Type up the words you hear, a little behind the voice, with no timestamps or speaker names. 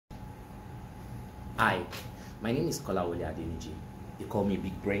Hi, my name is Kolawole Adeniji. They call me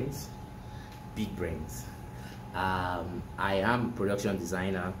Big Brains. Big Brains. I am a production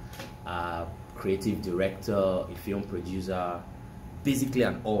designer, creative director, a film producer, basically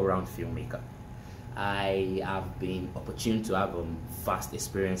an all-round filmmaker. I have been opportune to have a vast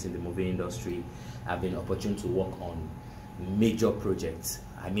experience in the movie industry. I've been opportune to work on major projects.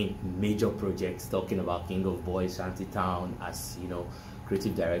 I mean major projects, talking about King of Boys, Shantytown, as you know,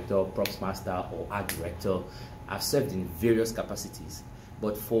 creative director, props master, or art director. I've served in various capacities.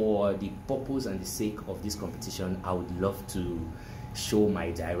 But for the purpose and the sake of this competition, I would love to show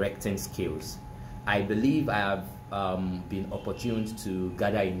my directing skills. I believe I have been opportune to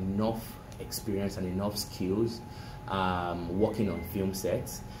gather enough experience and enough skills working on film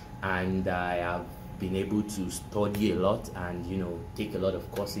sets, and I have been able to study a lot and take a lot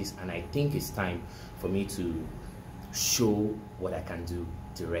of courses, and I think it's time for me to show what I can do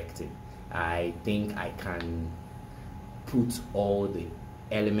directing. I think I can put all the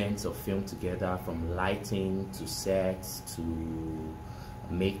elements of film together, from lighting to sets to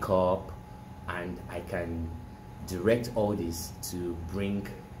makeup, and I can direct all this to bring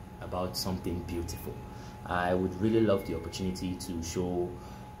about something beautiful. I would really love the opportunity to show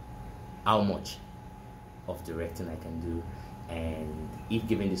how much of directing I can do, and if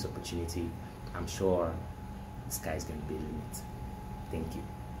given this opportunity, I'm sure the sky is going to be the limit. Thank you.